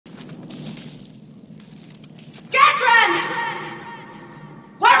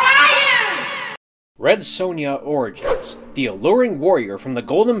Red Sonja Origins, the alluring warrior from the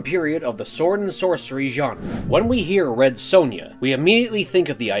golden period of the sword and sorcery genre. When we hear Red Sonja, we immediately think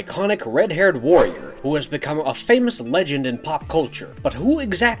of the iconic red-haired warrior who has become a famous legend in pop culture. But who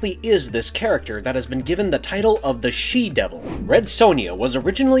exactly is this character that has been given the title of the She-Devil? Red Sonja was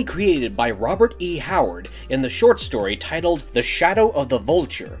originally created by Robert E. Howard in the short story titled The Shadow of the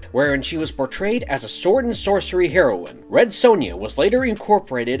Vulture, wherein she was portrayed as a sword and sorcery heroine. Red Sonja was later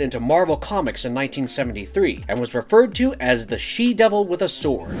incorporated into Marvel Comics in 1973 and was referred to as the She-Devil with a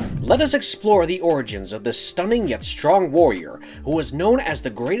sword. Let us explore the origins of this stunning yet strong warrior who was known as the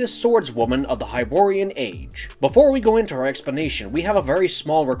greatest swordswoman of the Hyborian age. Before we go into our explanation, we have a very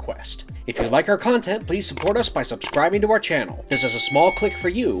small request. If you like our content, please support us by subscribing to our channel. This is a small click for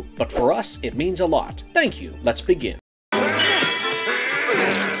you, but for us, it means a lot. Thank you. Let's begin.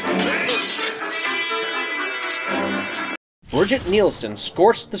 Brigitte Nielsen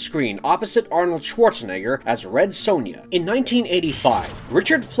scorched the screen opposite Arnold Schwarzenegger as Red Sonja. In 1985,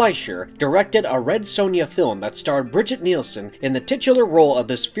 Richard Fleischer directed a Red Sonja film that starred Brigitte Nielsen in the titular role of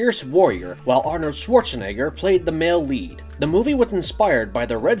this fierce warrior, while Arnold Schwarzenegger played the male lead. The movie was inspired by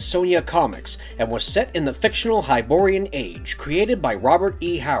the Red Sonja comics and was set in the fictional Hyborian age, created by Robert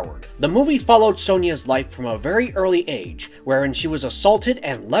E. Howard. The movie followed Sonja's life from a very early age, wherein she was assaulted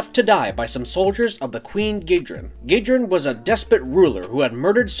and left to die by some soldiers of the Queen Gidrin. Gidrin was a despot ruler who had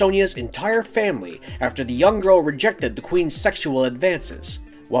murdered Sonja's entire family after the young girl rejected the Queen's sexual advances.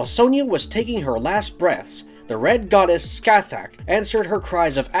 While Sonja was taking her last breaths, the Red Goddess Skathak answered her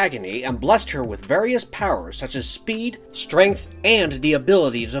cries of agony and blessed her with various powers such as speed, strength, and the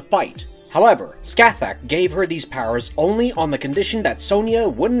ability to fight. However, Skathak gave her these powers only on the condition that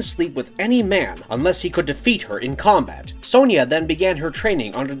Sonja wouldn't sleep with any man unless he could defeat her in combat. Sonja then began her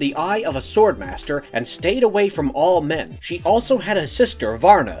training under the eye of a swordmaster and stayed away from all men. She also had a sister,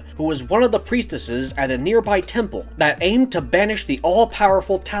 Varna, who was one of the priestesses at a nearby temple that aimed to banish the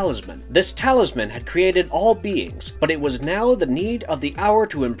all-powerful talisman. This talisman had created all beings, but it was now the need of the hour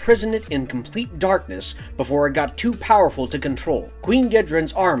to imprison it in complete darkness before it got too powerful to control. Queen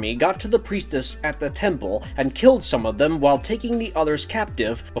Gidrin's army got to the priestess at the temple and killed some of them while taking the others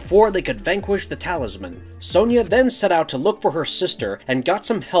captive before they could vanquish the talisman. Sonja then set out to look for her sister and got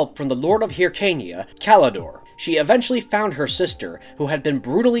some help from the Lord of Hyrcania, Calidor. She eventually found her sister, who had been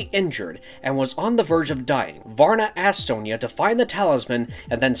brutally injured and was on the verge of dying. Varna asked Sonja to find the talisman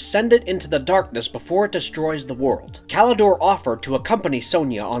and then send it into the darkness before it destroys the world. Calidor offered to accompany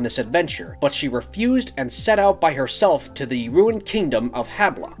Sonja on this adventure, but she refused and set out by herself to the ruined kingdom of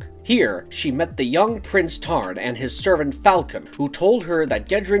Hablok. Here, she met the young Prince Tarn and his servant Falcon, who told her that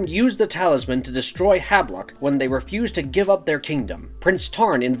Gidrin used the talisman to destroy Hablok when they refused to give up their kingdom. Prince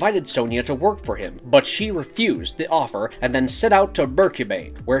Tarn invited Sonja to work for him, but she refused the offer and then set out to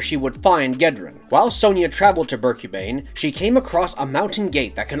Berkubane, where she would find Gidrin. While Sonja traveled to Berkubane, she came across a mountain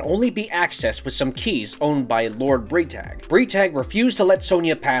gate that can only be accessed with some keys owned by Lord Bretag. Bretag refused to let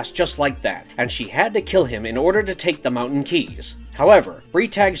Sonja pass just like that, and she had to kill him in order to take the mountain keys. However,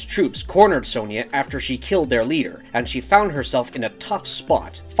 Bretag's troops cornered Sonja after she killed their leader, and she found herself in a tough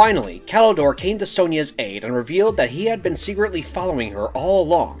spot. Finally, Calidor came to Sonja's aid and revealed that he had been secretly following her all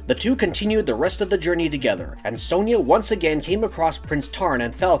along. The two continued the rest of the journey together, and Sonja once again came across Prince Tarn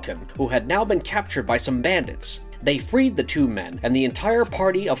and Falcon, who had now been captured by some bandits. They freed the two men, and the entire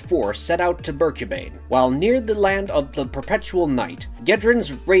party of four set out to Berkubane. While near the land of the perpetual night,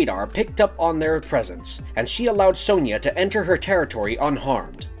 Gidrin's radar picked up on their presence, and she allowed Sonja to enter her territory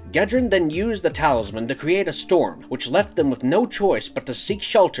unharmed. Gidrin then used the talisman to create a storm, which left them with no choice but to seek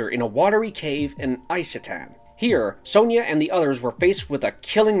shelter in a watery cave in Icitan. Here, Sonja and the others were faced with a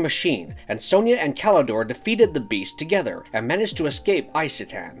killing machine, and Sonja and Calidor defeated the beast together and managed to escape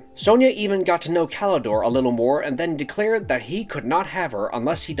Icitan. Sonja even got to know Calidor a little more and then declared that he could not have her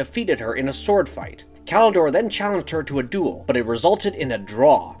unless he defeated her in a sword fight. Calidor then challenged her to a duel, but it resulted in a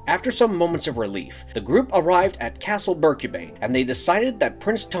draw. After some moments of relief, the group arrived at Castle Berkubane, and they decided that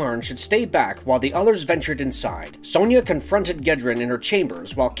Prince Tarn should stay back while the others ventured inside. Sonja confronted Gidrin in her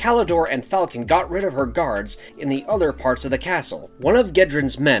chambers, while Calidor and Falcon got rid of her guards in the other parts of the castle. One of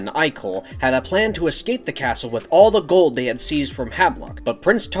Gidrin's men, Eichel, had a plan to escape the castle with all the gold they had seized from Hablok, but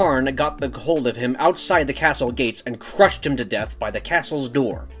Prince Tarn got the hold of him outside the castle gates and crushed him to death by the castle's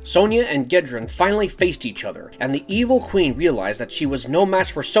door. Sonja and Gidrin finally faced each other, and the evil queen realized that she was no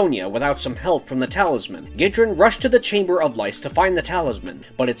match for Sonja without some help from the talisman. Gudrun rushed to the Chamber of Lice to find the talisman,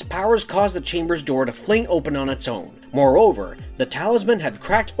 but its powers caused the chamber's door to fling open on its own. Moreover, the talisman had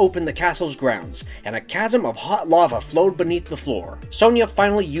cracked open the castle's grounds, and a chasm of hot lava flowed beneath the floor. Sonja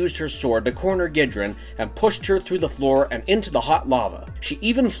finally used her sword to corner Gudrun and pushed her through the floor and into the hot lava. She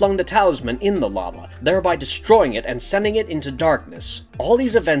even flung the talisman in the lava, thereby destroying it and sending it into darkness. All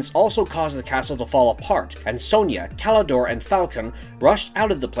these events also caused the castle to fall apart, and Sonja, Kalidor, and Falcon rushed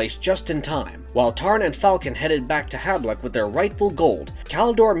out of the place just in time. While Tarn and Falcon headed back to Habluk with their rightful gold,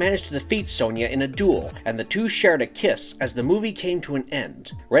 Kalidor managed to defeat Sonja in a duel, and the two shared a kiss as the movie came to an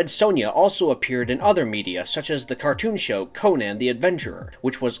end. Red Sonja also appeared in other media, such as the cartoon show Conan the Adventurer,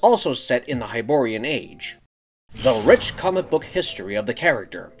 which was also set in the Hyborian Age. The rich comic book history of the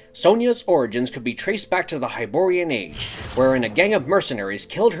character. Sonja's origins could be traced back to the Hyborian Age, wherein a gang of mercenaries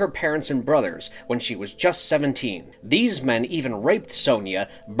killed her parents and brothers when she was just 17. These men even raped Sonja,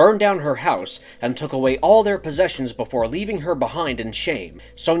 burned down her house, and took away all their possessions before leaving her behind in shame.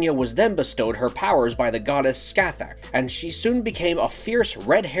 Sonja was then bestowed her powers by the goddess Skathak, and she soon became a fierce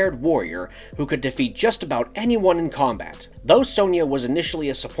red-haired warrior who could defeat just about anyone in combat. Though Sonja was initially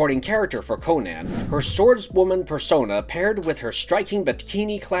a supporting character for Conan, her swordswoman persona paired with her striking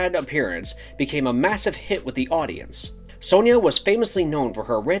bikini-clad appearance became a massive hit with the audience. Sonja was famously known for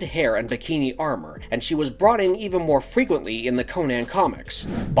her red hair and bikini armor, and she was brought in even more frequently in the Conan comics.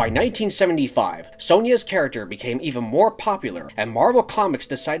 By 1975, Sonja's character became even more popular, and Marvel Comics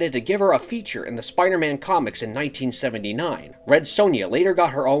decided to give her a feature in the Spider-Man comics in 1979. Red Sonja later got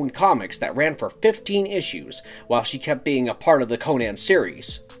her own comics that ran for 15 issues, while she kept being a part of the Conan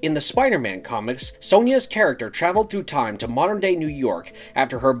series. In the Spider-Man comics, Sonja's character traveled through time to modern-day New York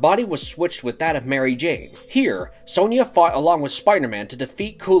after her body was switched with that of Mary Jane. Here, Sonja fought along with Spider-Man to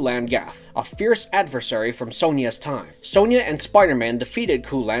defeat Kulan Gath, a fierce adversary from Sonja's time. Sonja and Spider-Man defeated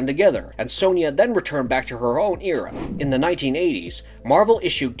Kulan together, and Sonja then returned back to her own era. In the 1980s, Marvel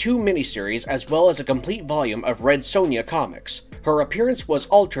issued 2 miniseries as well as a complete volume of Red Sonja comics. Her appearance was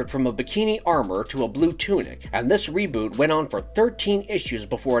altered from a bikini armor to a blue tunic, and this reboot went on for 13 issues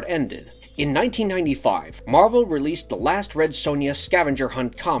before it ended. In 1995, Marvel released the last Red Sonja Scavenger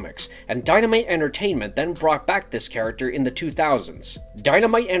Hunt comics, and Dynamite Entertainment then brought back this character in the 2000s.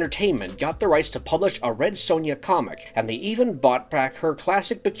 Dynamite Entertainment got the rights to publish a Red Sonja comic, and they even bought back her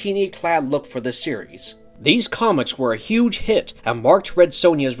classic bikini-clad look for the series. These comics were a huge hit and marked Red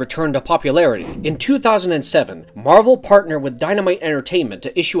Sonja's return to popularity. In 2007, Marvel partnered with Dynamite Entertainment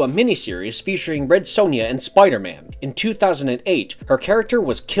to issue a miniseries featuring Red Sonja and Spider-Man. In 2008, her character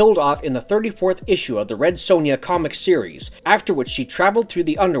was killed off in the 34th issue of the Red Sonja comic series, after which she traveled through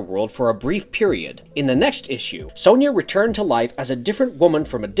the underworld for a brief period. In the next issue, Sonja returned to life as a different woman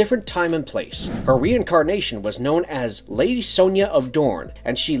from a different time and place. Her reincarnation was known as Lady Sonja of Dorne,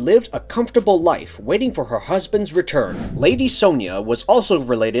 and she lived a comfortable life waiting for her husband's return. Lady Sonja was also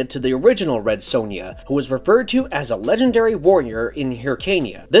related to the original Red Sonja, who was referred to as a legendary warrior in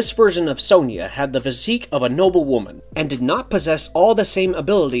Hyrcania. This version of Sonja had the physique of a noble woman, and did not possess all the same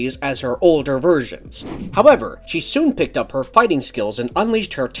abilities as her older versions. However, she soon picked up her fighting skills and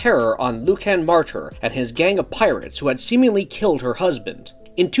unleashed her terror on Lucan Martyr and his gang of pirates who had seemingly killed her husband.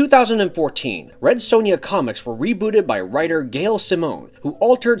 In 2014, Red Sonja comics were rebooted by writer Gail Simone, who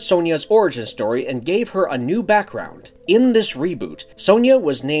altered Sonja's origin story and gave her a new background. In this reboot, Sonja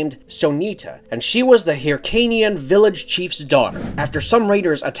was named Sonjita, and she was the Hyrcanian village chief's daughter. After some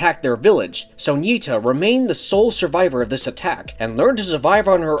raiders attacked their village, Sonjita remained the sole survivor of this attack, and learned to survive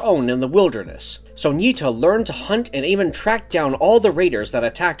on her own in the wilderness. Sonjita learned to hunt and even track down all the raiders that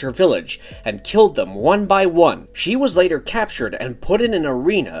attacked her village, and killed them one by one. She was later captured and put in an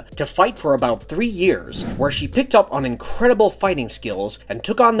arena to fight for about 3 years, where she picked up on incredible fighting skills and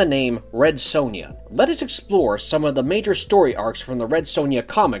took on the name Red Sonja. Let us explore some of the major story arcs from the Red Sonja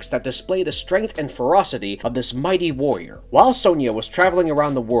comics that display the strength and ferocity of this mighty warrior. While Sonja was traveling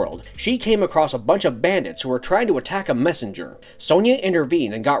around the world, she came across a bunch of bandits who were trying to attack a messenger. Sonja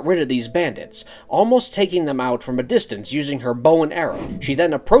intervened and got rid of these bandits, almost taking them out from a distance using her bow and arrow. She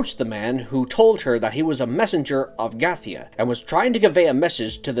then approached the man, who told her that he was a messenger of Gathia and was trying to convey a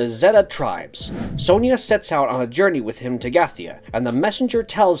message to the Zeta tribes. Sonja sets out on a journey with him to Gathia, and the messenger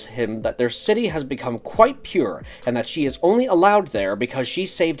tells him that their city has become quite pure and that she is only allowed there because she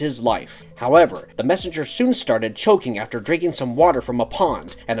saved his life. However, the messenger soon started choking after drinking some water from a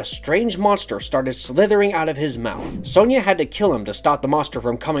pond, and a strange monster started slithering out of his mouth. Sonja had to kill him to stop the monster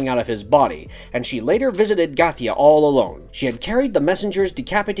from coming out of his body, and and she later visited Gathia all alone. She had carried the messenger's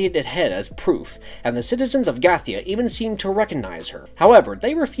decapitated head as proof, and the citizens of Gathia even seemed to recognize her. However,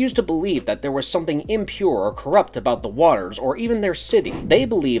 they refused to believe that there was something impure or corrupt about the waters or even their city. They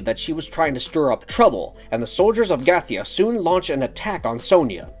believed that she was trying to stir up trouble, and the soldiers of Gathia soon launched an attack on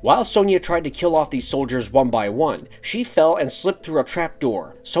Sonja. While Sonja tried to kill off these soldiers one by one, she fell and slipped through a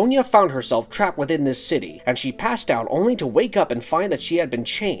trapdoor. Sonja found herself trapped within this city, and she passed out only to wake up and find that she had been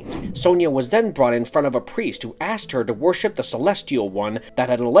chained. Sonja was then brought in front of a priest who asked her to worship the Celestial One that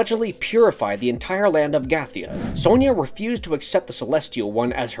had allegedly purified the entire land of Gathia. Sonja refused to accept the Celestial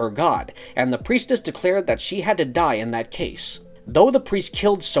One as her god, and the priestess declared that she had to die in that case. Though the priest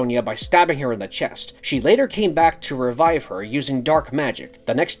killed Sonja by stabbing her in the chest, she later came back to revive her using dark magic.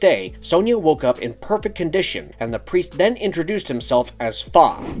 The next day, Sonja woke up in perfect condition, and the priest then introduced himself as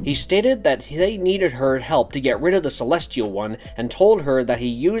Fa. He stated that they needed her help to get rid of the Celestial One and told her that he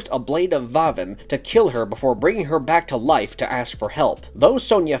used a blade of Vaven to kill her before bringing her back to life to ask for help. Though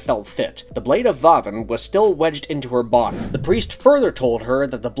Sonja felt fit, the blade of Vaven was still wedged into her body. The priest further told her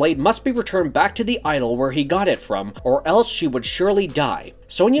that the blade must be returned back to the idol where he got it from, or else she would surely die.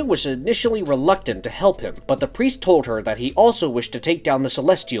 Sonja was initially reluctant to help him, but the priest told her that he also wished to take down the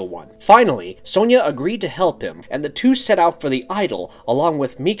Celestial One. Finally, Sonja agreed to help him, and the two set out for the idol along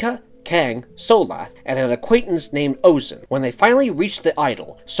with Mika, Kang, Solath, and an acquaintance named Ozen. When they finally reached the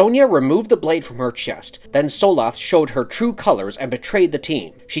idol, Sonja removed the blade from her chest. Then Solath showed her true colors and betrayed the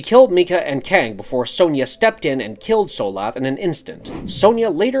team. She killed Mika and Kang before Sonja stepped in and killed Solath in an instant.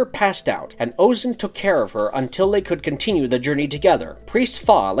 Sonja later passed out, and Ozen took care of her until they could continue the journey together. Priest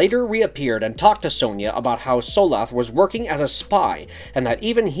Fa later reappeared and talked to Sonja about how Solath was working as a spy, and that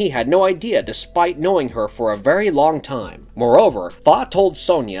even he had no idea despite knowing her for a very long time. Moreover, Fa told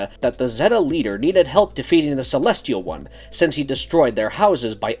Sonja that the Zeta leader needed help defeating the Celestial One, since he destroyed their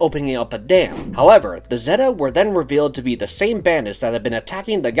houses by opening up a dam. However, the Zeta were then revealed to be the same bandits that had been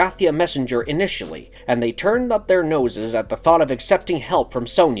attacking the Gathia messenger initially, and they turned up their noses at the thought of accepting help from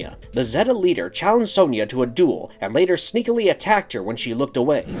Sonja. The Zeta leader challenged Sonja to a duel, and later sneakily attacked her when she looked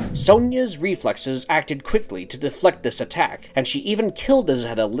away. Sonja's reflexes acted quickly to deflect this attack, and she even killed the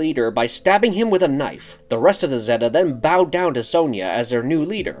Zeta leader by stabbing him with a knife. The rest of the Zeta then bowed down to Sonja as their new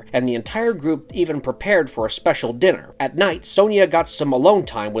leader, and the entire group even prepared for a special dinner. At night, Sonja got some alone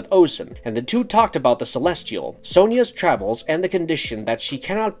time with Ozen, and the two talked about the Celestial, Sonja's travels, and the condition that she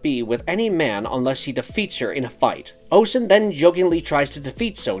cannot be with any man unless he defeats her in a fight. Ozen then jokingly tries to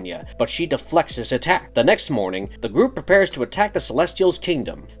defeat Sonja, but she deflects his attack. The next morning, the group prepares to attack the Celestial's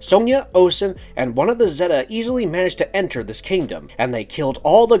kingdom. Sonja, Ozen, and one of the Zeta easily managed to enter this kingdom, and they killed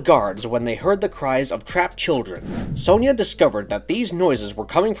all the guards when they heard the cries of trapped children. Sonja discovered that these noises were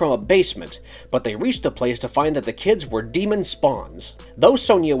coming from a basement, but they reached the place to find that the kids were demon spawns. Though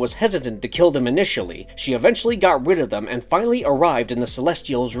Sonja was hesitant to kill them initially, she eventually got rid of them and finally arrived in the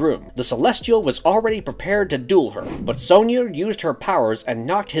Celestial's room. The Celestial was already prepared to duel her, but Sonja used her powers and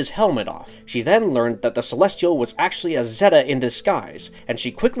knocked his helmet off. She then learned that the Celestial was actually a Zeta in disguise, and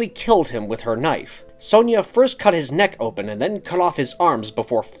she quickly killed him with her knife. Sonja first cut his neck open and then cut off his arms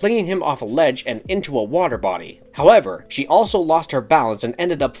before flinging him off a ledge and into a water body. However, she also lost her balance and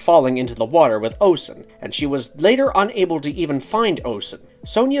ended up falling into the water with Ozen, and she was later unable to even find Ozen.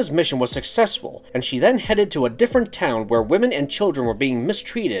 Sonja's mission was successful, and she then headed to a different town where women and children were being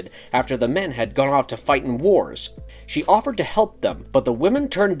mistreated after the men had gone off to fight in wars. She offered to help them, but the women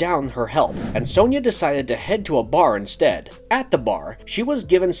turned down her help, and Sonja decided to head to a bar instead. At the bar, she was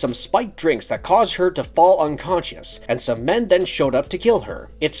given some spiked drinks that caused her to fall unconscious, and some men then showed up to kill her.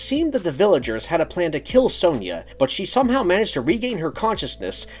 It seemed that the villagers had a plan to kill Sonja, but she somehow managed to regain her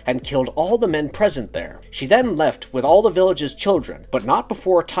consciousness and killed all the men present there. She then left with all the village's children, but not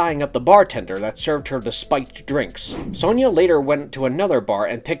before tying up the bartender that served her the spiked drinks. Sonja later went to another bar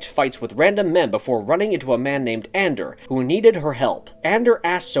and picked fights with random men before running into a man named Ander, who needed her help. Ander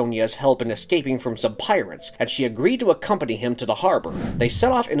asked Sonja's help in escaping from some pirates, and she agreed to accompany him to the harbor. They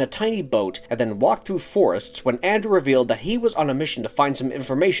set off in a tiny boat and then walked through forests when Ander revealed that he was on a mission to find some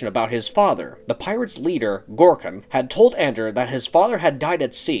information about his father. The pirates' leader, Gore, had told Ander that his father had died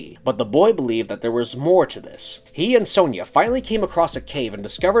at sea, but the boy believed that there was more to this. He and Sonja finally came across a cave and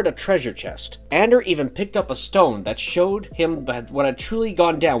discovered a treasure chest. Ander even picked up a stone that showed him what had truly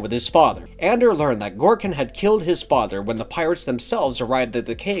gone down with his father. Ander learned that Gorkin had killed his father when the pirates themselves arrived at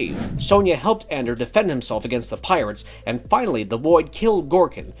the cave. Sonja helped Ander defend himself against the pirates, and finally the Void killed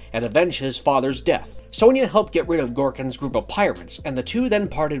Gorkin and avenged his father's death. Sonja helped get rid of Gorkin's group of pirates, and the two then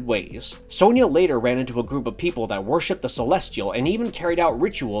parted ways. Sonja later ran into a group of people that worshipped the Celestial and even carried out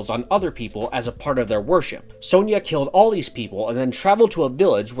rituals on other people as a part of their worship. Sonja killed all these people and then traveled to a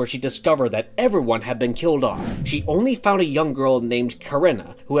village where she discovered that everyone had been killed off. She only found a young girl named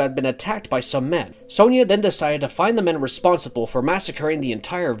Karina, who had been attacked by some men. Sonja then decided to find the men responsible for massacring the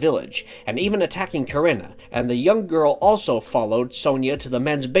entire village, and even attacking Karina, and the young girl also followed Sonja to the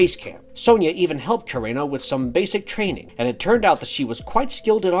men's base camp. Sonja even helped Karina with some basic training, and it turned out that she was quite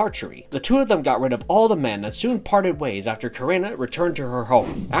skilled at archery. The two of them got rid of all the men and soon parted ways after Karina returned to her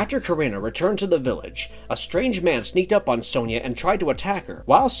home. After Karina returned to the village, a strange man sneaked up on Sonja and tried to attack her.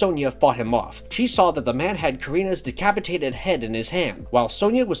 While Sonja fought him off, she saw that the man had Karina's decapitated head in his hand. While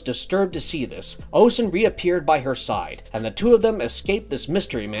Sonja was disturbed to see this, Osen reappeared by her side, and the two of them escaped this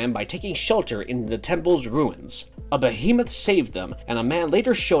mystery man by taking shelter in the temple's ruins. A behemoth saved them, and a man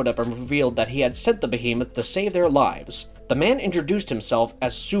later showed up and revealed that he had sent the behemoth to save their lives. The man introduced himself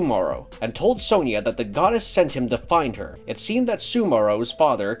as Sumoro, and told Sonja that the goddess sent him to find her. It seemed that Sumoro's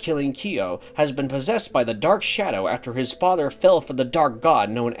father, killing Kyo, has been possessed by the Dark Shadow after his father fell for the dark god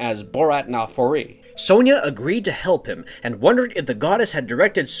known as Borat Nafori. Sonja agreed to help him, and wondered if the goddess had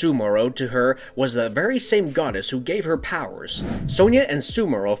directed Sumoro to her was the very same goddess who gave her powers. Sonja and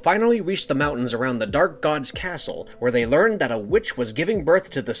Sumoro finally reached the mountains around the Dark God's castle, where they learned that a witch was giving birth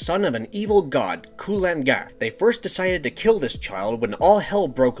to the son of an evil god, Kulan-Gath. They first decided to kill this child when all hell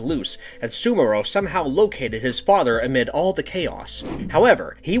broke loose, and Sumoro somehow located his father amid all the chaos.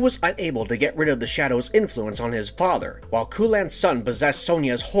 However, he was unable to get rid of the shadow's influence on his father, while Kulan's son possessed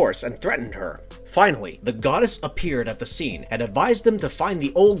Sonja's horse and threatened her. Finally, the goddess appeared at the scene and advised them to find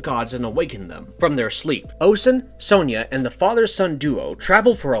the old gods and awaken them from their sleep. Osen, Sonja, and the father-son duo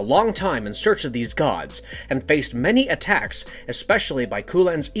traveled for a long time in search of these gods, and faced many attacks, especially by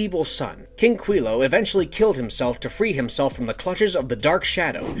Kulan's evil son. King Quilo eventually killed himself to free himself from the clutches of the Dark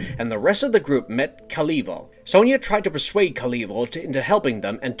Shadow, and the rest of the group met Kalival. Sonja tried to persuade Kalival into helping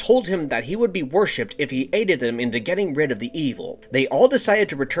them and told him that he would be worshipped if he aided them into getting rid of the evil. They all decided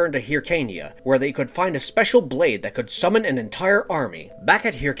to return to Hyrcania, where they could find a special blade that could summon an entire army. Back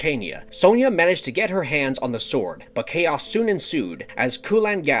at Hyrcania, Sonja managed to get her hands on the sword, but chaos soon ensued as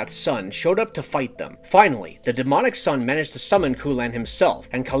Kulan-Gath's son showed up to fight them. Finally, the demonic son managed to summon Kulan himself,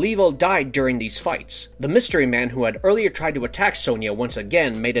 and Kalival died during these fights. The mystery man who had earlier tried to attack Sonja once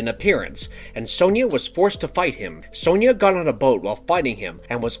again made an appearance, and Sonja was forced to fight him. Sonja got on a boat while fighting him,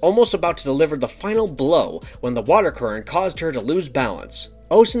 and was almost about to deliver the final blow when the water current caused her to lose balance.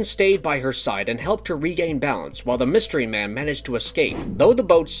 Osen stayed by her side and helped her regain balance, while the mystery man managed to escape. Though the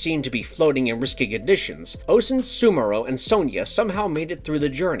boats seemed to be floating in risky conditions, Osen, Sumoro, and Sonja somehow made it through the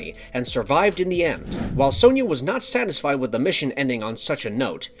journey, and survived in the end. While Sonja was not satisfied with the mission ending on such a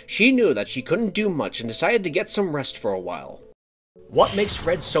note, she knew that she couldn't do much and decided to get some rest for a while. What makes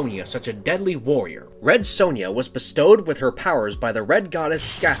Red Sonja such a deadly warrior? Red Sonja was bestowed with her powers by the Red Goddess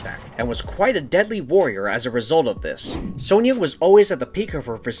Scathach, and was quite a deadly warrior as a result of this. Sonja was always at the peak of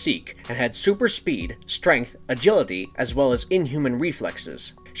her physique, and had super speed, strength, agility, as well as inhuman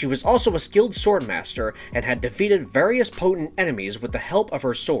reflexes. She was also a skilled swordmaster, and had defeated various potent enemies with the help of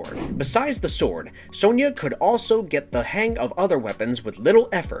her sword. Besides the sword, Sonja could also get the hang of other weapons with little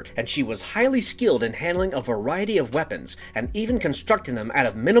effort, and she was highly skilled in handling a variety of weapons, and even constructing them out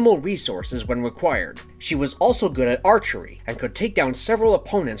of minimal resources when required. She was also good at archery, and could take down several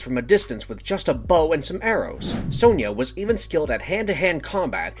opponents from a distance with just a bow and some arrows. Sonja was even skilled at hand-to-hand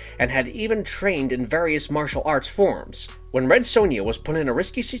combat, and had even trained in various martial arts forms. When Red Sonja was put in a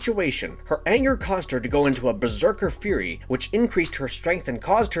risky situation, her anger caused her to go into a berserker fury, which increased her strength and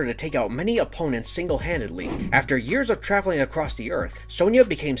caused her to take out many opponents single-handedly. After years of traveling across the earth, Sonja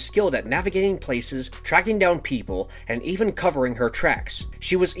became skilled at navigating places, tracking down people, and even covering her tracks.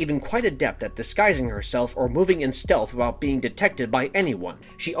 She was even quite adept at disguising herself or moving in stealth without being detected by anyone.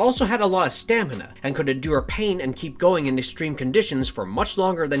 She also had a lot of stamina, and could endure pain and keep going in extreme conditions for much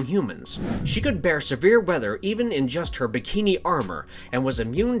longer than humans. She could bear severe weather even in just her bikini armor, and was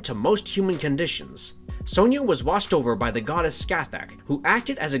immune to most human conditions. Sonja was watched over by the goddess Scathach, who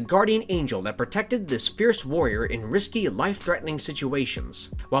acted as a guardian angel that protected this fierce warrior in risky, life-threatening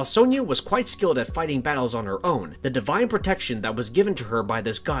situations. While Sonja was quite skilled at fighting battles on her own, the divine protection that was given to her by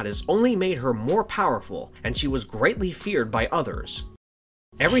this goddess only made her more powerful, and she was greatly feared by others.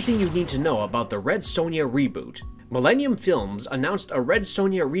 Everything you need to know about the Red Sonja reboot. Millennium Films announced a Red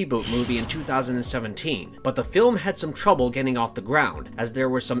Sonja reboot movie in 2017, but the film had some trouble getting off the ground, as there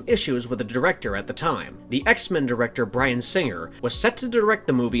were some issues with the director at the time. The X-Men director Bryan Singer was set to direct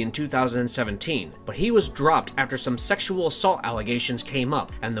the movie in 2017, but he was dropped after some sexual assault allegations came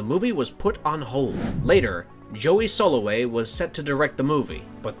up, and the movie was put on hold. Later, Joey Soloway was set to direct the movie,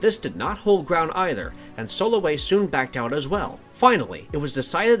 but this did not hold ground either, and Soloway soon backed out as well. Finally, it was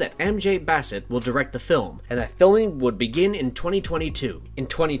decided that MJ Bassett will direct the film, and that filming would begin in 2022. In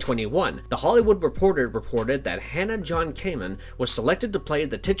 2021, The Hollywood Reporter reported that Hannah John Kamen was selected to play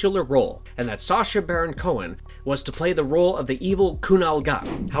the titular role, and that Sacha Baron Cohen was to play the role of the evil Kunal Gat.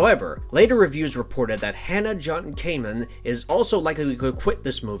 However, later reviews reported that Hannah John Kamen is also likely to quit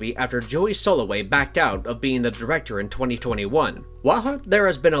this movie after Joey Soloway backed out of being the director in 2021. While there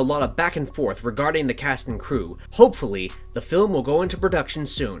has been a lot of back and forth regarding the cast and crew, hopefully the film will go into production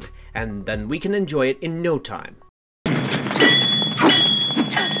soon, and then we can enjoy it in no time.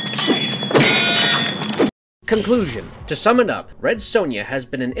 Conclusion. To sum it up, Red Sonja has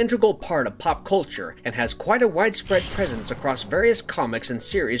been an integral part of pop culture and has quite a widespread presence across various comics and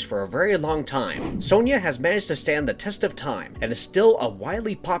series for a very long time. Sonja has managed to stand the test of time and is still a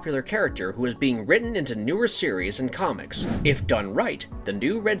widely popular character who is being written into newer series and comics. If done right, the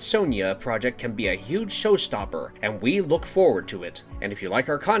new Red Sonja project can be a huge showstopper, and we look forward to it. And if you like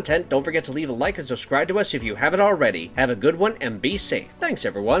our content, don't forget to leave a like and subscribe to us if you haven't already. Have a good one and be safe. Thanks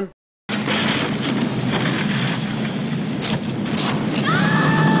everyone.